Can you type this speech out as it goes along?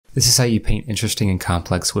This is how you paint interesting and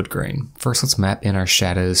complex wood grain. First, let's map in our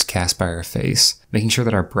shadows cast by our face, making sure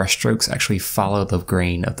that our brush strokes actually follow the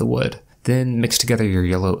grain of the wood. Then mix together your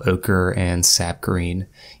yellow ochre and sap green,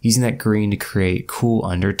 using that green to create cool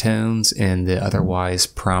undertones in the otherwise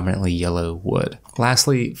prominently yellow wood.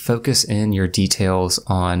 Lastly, focus in your details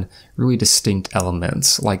on really distinct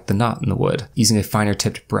elements like the knot in the wood, using a finer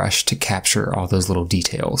tipped brush to capture all those little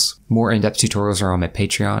details. More in-depth tutorials are on my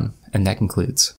Patreon, and that concludes.